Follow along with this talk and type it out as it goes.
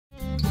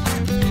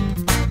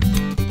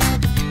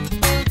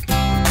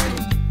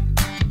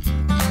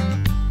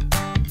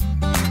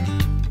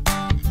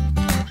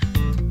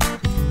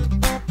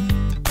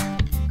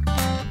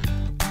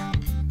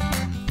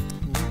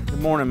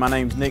morning. My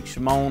name's Nick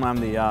Chammoun. I'm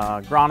the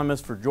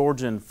agronomist for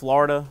Georgia and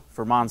Florida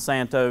for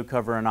Monsanto,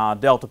 covering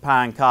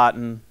Deltapine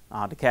cotton,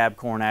 DeKalb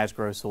corn,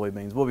 Asgrow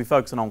soybeans. We'll be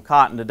focusing on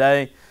cotton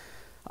today.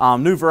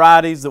 New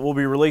varieties that we'll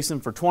be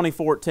releasing for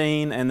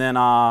 2014, and then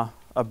a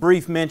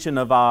brief mention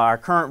of our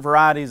current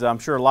varieties. I'm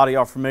sure a lot of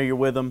y'all are familiar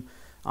with them.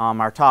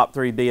 Our top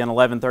three being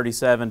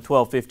 1137,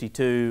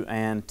 1252,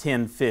 and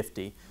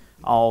 1050.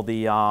 All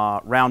the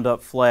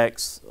Roundup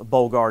Flex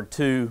Bollgard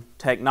 2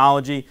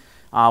 technology.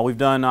 We've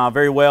done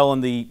very well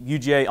in the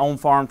UGA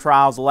on-farm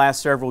trials the last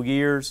several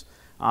years.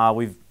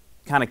 We've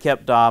kind of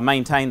kept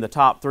maintained the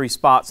top three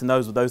spots in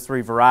those with those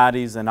three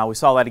varieties, and we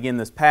saw that again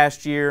this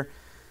past year.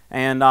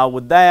 And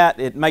with that,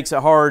 it makes it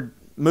hard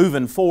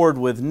moving forward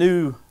with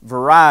new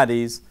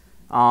varieties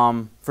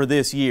for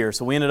this year.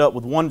 So we ended up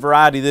with one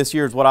variety this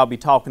year is what I'll be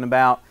talking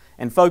about,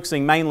 and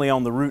focusing mainly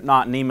on the root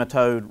knot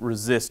nematode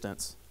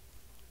resistance.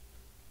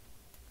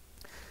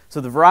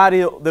 So the variety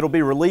that will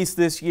be released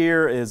this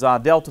year is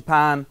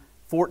Deltapine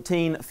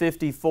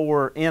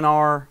 1454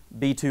 NR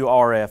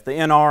B2RF. The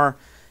NR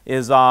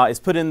is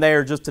put in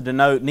there just to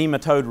denote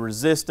nematode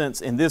resistance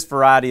in this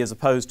variety as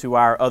opposed to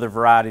our other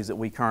varieties that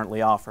we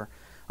currently offer.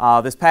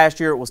 This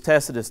past year it was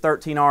tested as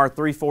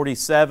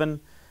 13R347.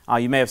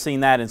 You may have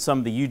seen that in some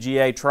of the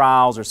UGA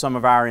trials or some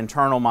of our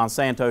internal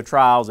Monsanto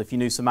trials. If you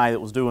knew somebody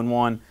that was doing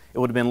one, it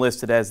would have been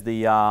listed as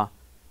the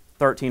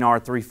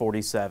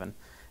 13R347.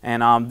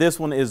 And this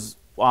one is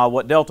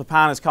what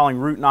Deltapine is calling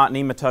root knot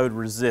nematode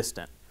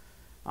resistant.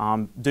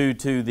 Due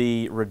to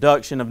the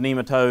reduction of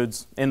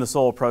nematodes in the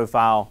soil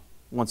profile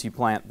once you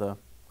plant the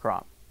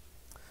crop.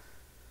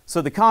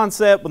 So the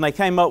concept when they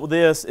came up with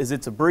this is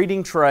it's a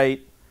breeding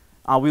trait.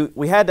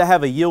 We had to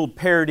have a yield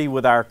parity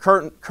with our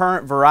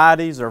current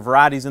varieties or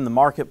varieties in the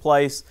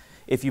marketplace.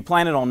 If you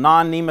planted on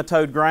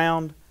non-nematode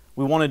ground,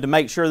 we wanted to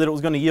make sure that it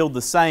was going to yield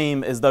the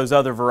same as those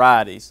other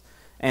varieties.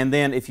 And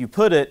then if you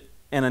put it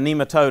in a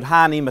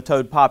high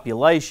nematode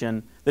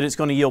population, that it's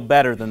going to yield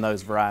better than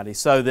those varieties.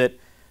 So that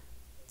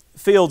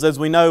fields, as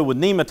we know, with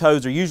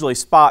nematodes are usually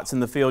spots in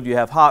the field. You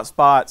have hot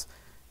spots.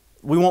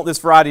 We want this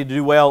variety to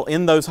do well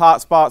in those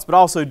hot spots, but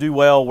also do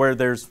well where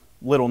there's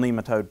little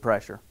nematode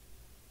pressure.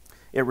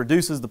 It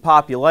reduces the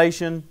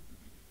population,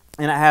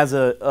 and it has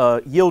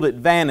a yield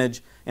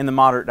advantage in the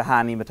moderate to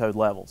high nematode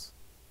levels.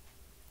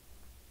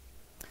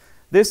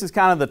 This is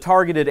kind of the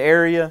targeted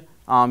area.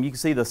 You can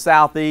see the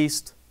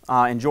southeast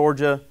in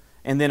Georgia,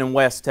 and then in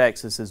West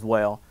Texas as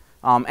well.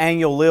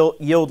 Annual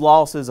yield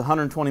loss is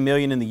 120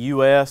 million in the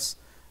U.S.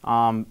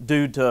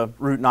 Due to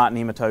root knot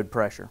nematode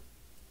pressure.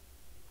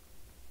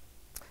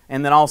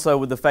 And then also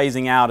with the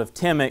phasing out of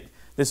Timic,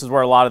 this is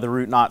where a lot of the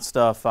root knot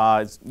stuff,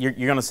 you're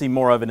going to see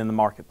more of it in the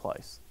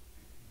marketplace.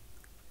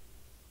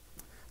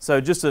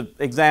 So just an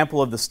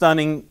example of the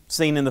stunning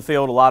seen in the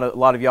field, a lot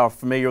of y'all are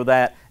familiar with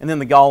that, and then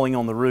the galling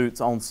on the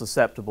roots on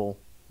susceptible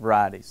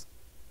varieties.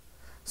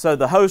 So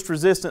the host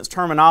resistance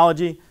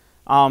terminology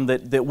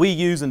that we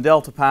use in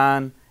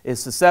Deltapine is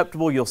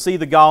susceptible. You'll see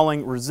the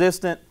galling.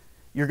 Resistant,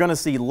 you're going to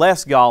see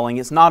less galling.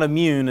 It's not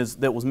immune, as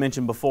that was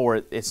mentioned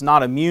before. It's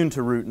not immune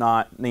to root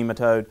knot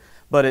nematode,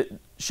 but it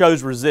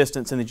shows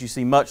resistance in that you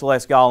see much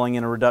less galling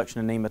and a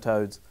reduction in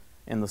nematodes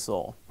in the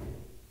soil.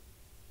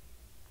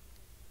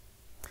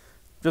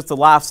 Just the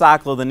life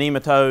cycle of the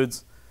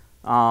nematodes.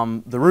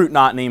 The root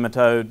knot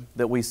nematode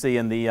that we see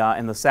in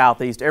the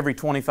southeast, every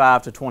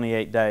 25 to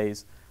 28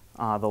 days,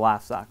 the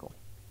life cycle.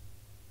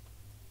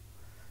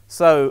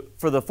 So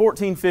for the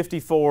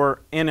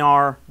 1454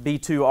 NR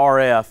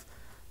B2RF,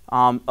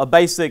 a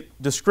basic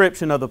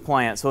description of the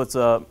plant. So it's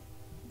a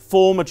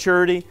full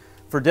maturity.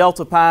 For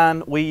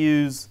Deltapine, we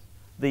use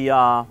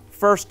the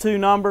first two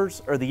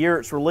numbers are the year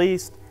it's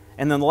released,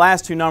 and then the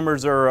last two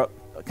numbers are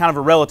kind of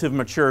a relative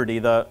maturity.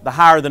 The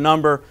higher the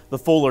number, the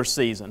fuller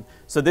season.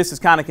 So this is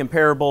kind of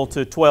comparable to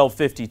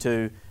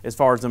 1252 as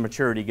far as the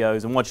maturity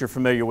goes and what you're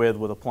familiar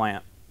with a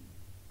plant.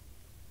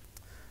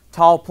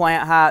 Tall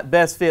plant height,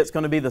 best fit is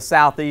going to be the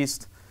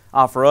southeast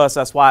for us.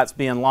 That's why it's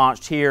being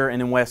launched here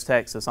and in West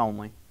Texas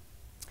only.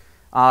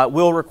 It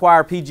will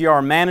require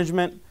PGR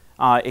management.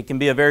 It can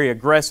be a very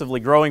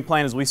aggressively growing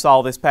plant, as we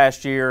saw this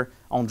past year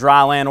on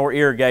dry land or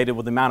irrigated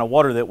with the amount of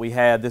water that we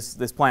had.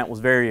 This plant was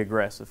very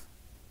aggressive.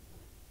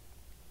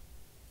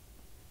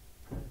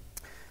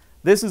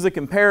 This is a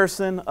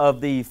comparison of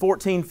the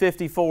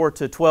 1454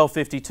 to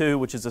 1252,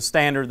 which is a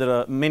standard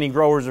that many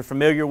growers are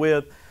familiar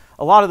with.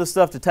 A lot of the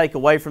stuff to take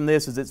away from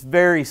this is it's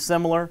very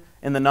similar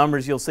in the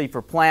numbers you'll see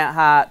for plant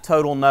height,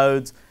 total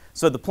nodes.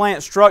 So the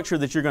plant structure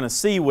that you're going to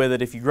see with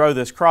it if you grow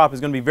this crop is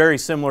going to be very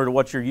similar to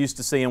what you're used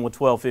to seeing with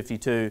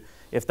 1252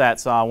 if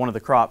that's one of the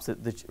crops,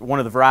 one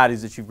of the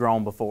varieties that you've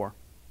grown before.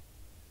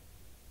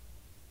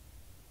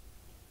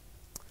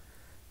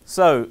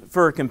 So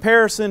for a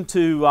comparison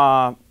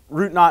to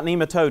root knot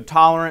nematode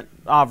tolerant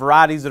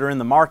varieties that are in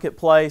the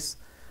marketplace,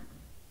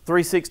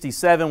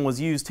 367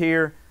 was used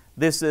here.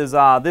 This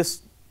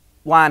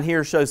line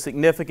here shows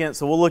significance,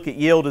 so we'll look at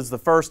yield as the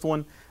first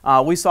one.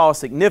 We saw a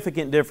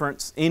significant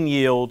difference in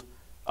yield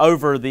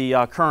over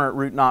the current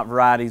root knot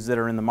varieties that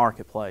are in the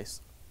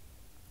marketplace.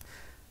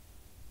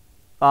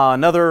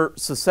 Another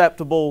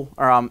susceptible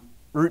or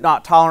root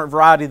knot tolerant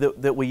variety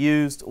that we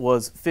used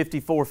was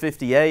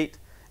 5458,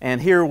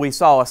 and here we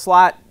saw a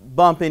slight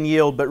bump in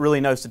yield but really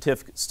no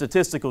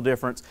statistical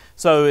difference,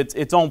 so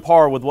it's on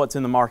par with what's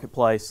in the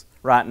marketplace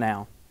right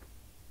now.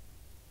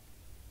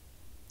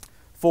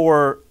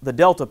 For the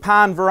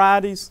Deltapine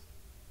varieties,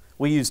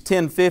 we use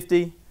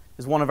 1050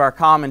 as one of our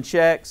common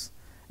checks,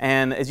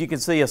 and as you can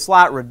see, a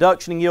slight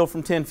reduction in yield from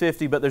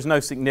 1050, but there's no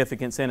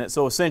significance in it,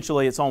 so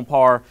essentially it's on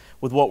par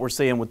with what we're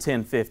seeing with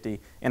 1050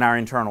 in our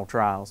internal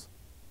trials.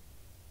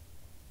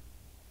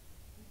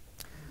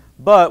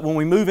 But when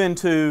we move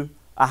into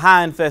a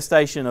high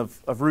infestation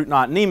of root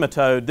knot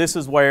nematode, this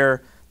is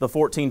where the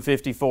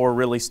 1454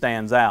 really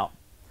stands out.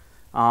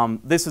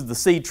 This is the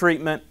seed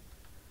treatment,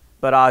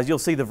 but as you'll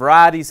see the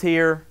varieties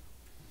here,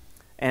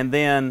 and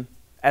then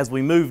as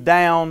we move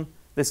down,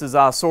 this is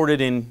sorted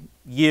in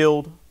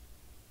yield.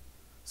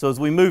 So as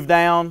we move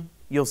down,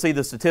 you'll see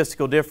the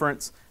statistical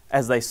difference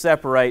as they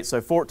separate. So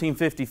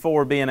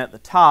 1454 being at the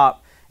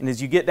top, and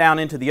as you get down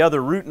into the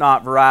other root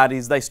knot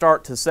varieties, they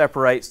start to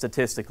separate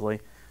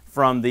statistically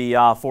from the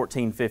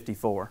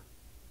 1454.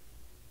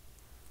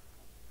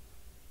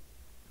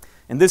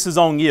 And this is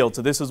on yield,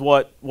 so this is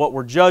what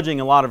we're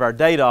judging a lot of our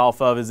data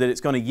off of, is that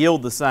it's going to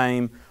yield the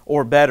same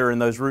or better in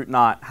those root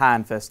knot high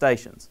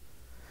infestations.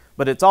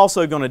 But it's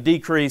also going to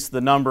decrease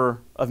the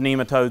number of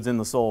nematodes in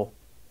the soil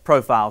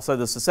profile. So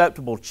the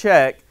susceptible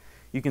check,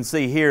 you can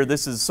see here,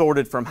 this is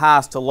sorted from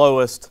highest to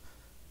lowest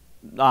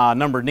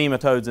number of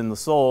nematodes in the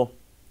soil.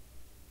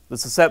 The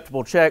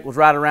susceptible check was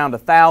right around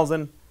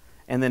 1,000,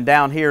 and then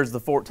down here is the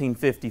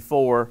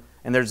 1454,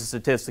 and there's a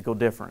statistical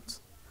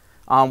difference.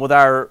 With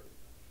our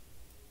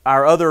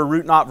other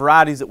root knot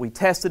varieties that we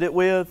tested it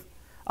with,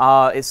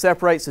 it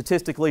separates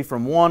statistically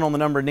from 1 on the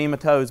number of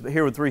nematodes, but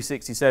here with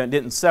 367 it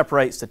didn't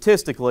separate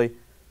statistically,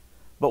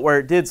 but where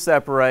it did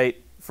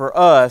separate for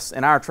us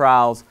in our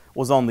trials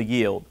was on the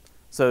yield.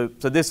 So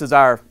this is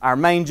our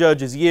main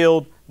judge is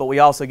yield, but we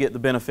also get the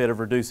benefit of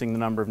reducing the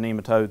number of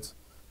nematodes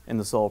in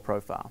the soil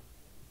profile.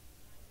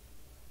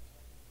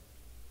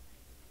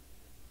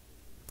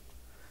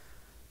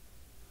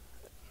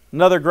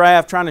 Another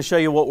graph trying to show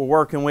you what we're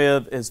working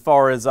with as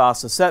far as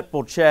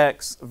susceptible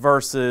checks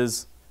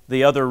versus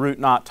the other root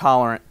knot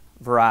tolerant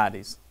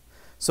varieties.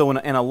 So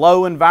in a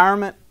low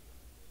environment,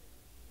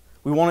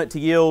 we want it to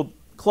yield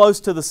close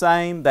to the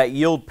same, that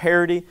yield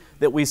parity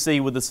that we see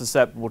with the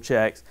susceptible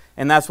checks,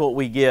 and that's what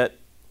we get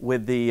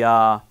with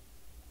the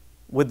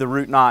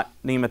root knot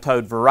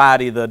nematode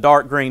variety, the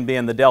dark green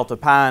being the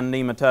Deltapine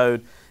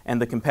nematode and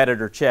the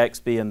competitor checks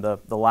being the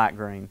light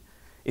green.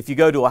 If you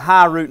go to a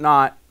high root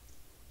knot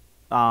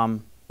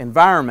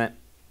environment,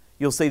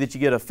 you'll see that you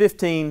get a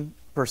 15%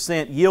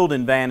 yield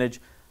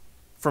advantage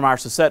from our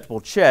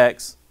susceptible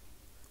checks,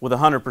 with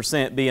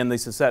 100% being the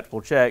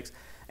susceptible checks,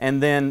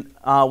 and then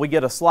we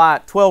get a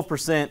slight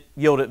 12%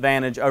 yield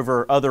advantage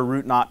over other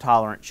root knot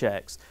tolerant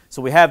checks.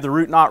 So we have the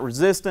root knot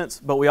resistance,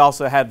 but we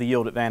also have the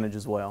yield advantage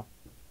as well.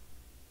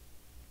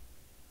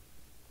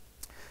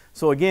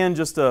 So again,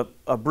 just a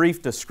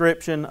brief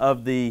description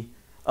of the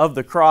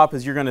crop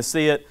as you're going to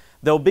see it.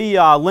 There'll be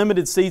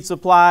limited seed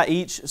supply.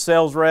 Each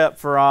sales rep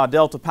for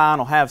Deltapine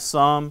will have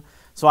some.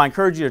 So I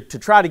encourage you to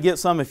try to get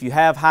some if you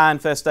have high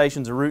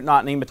infestations of root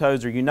knot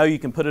nematodes, or you know you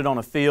can put it on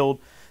a field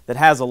that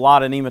has a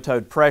lot of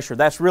nematode pressure.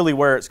 That's really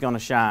where it's going to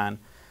shine.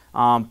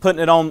 Putting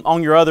it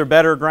on your other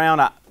better ground,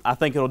 I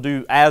think it'll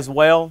do as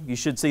well. You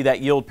should see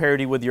that yield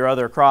parity with your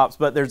other crops,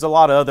 but there's a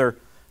lot of other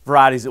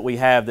varieties that we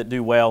have that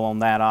do well on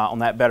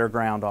that better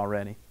ground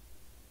already.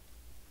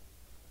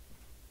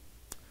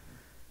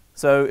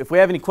 So if we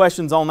have any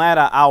questions on that,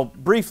 I'll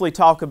briefly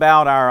talk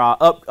about our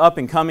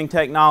up-and-coming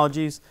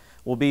technologies.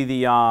 Will be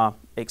the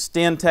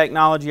Extend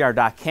technology, our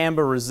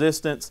dicamba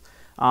resistance,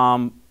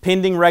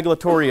 pending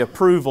regulatory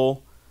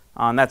approval,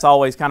 and that's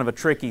always kind of a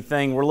tricky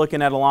thing. We're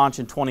looking at a launch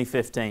in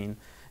 2015,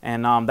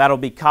 and that'll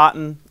be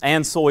cotton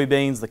and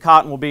soybeans. The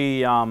cotton will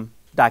be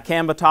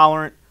dicamba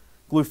tolerant,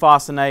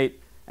 glufosinate,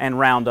 and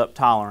Roundup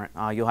tolerant.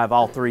 You'll have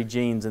all 3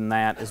 genes in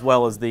that, as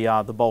well as the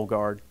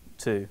Bolgard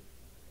too.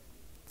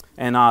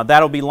 And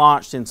that'll be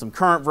launched in some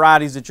current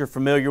varieties that you're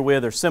familiar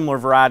with, or similar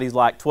varieties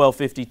like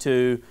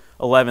 1252,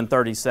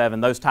 1137.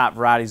 Those type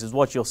varieties is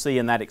what you'll see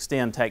in that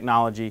Extend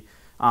technology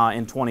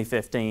in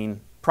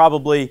 2015.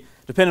 Probably,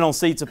 depending on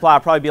seed supply,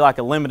 probably be like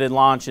a limited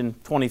launch in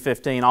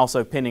 2015,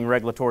 also pending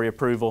regulatory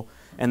approval.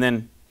 And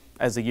then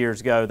as the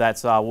years go,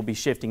 that's we'll be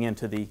shifting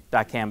into the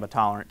dicamba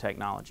tolerant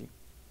technology.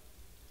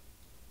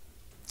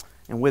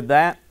 And with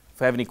that,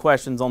 if you have any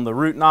questions on the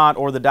root knot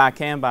or the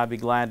dicamba, I'd be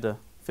glad to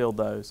field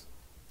those.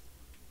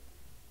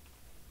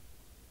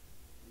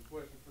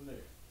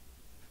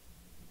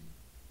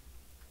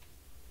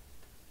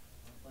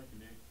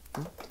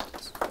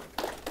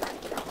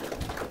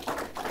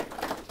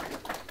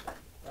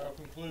 That'll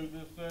conclude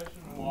this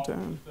session. We'll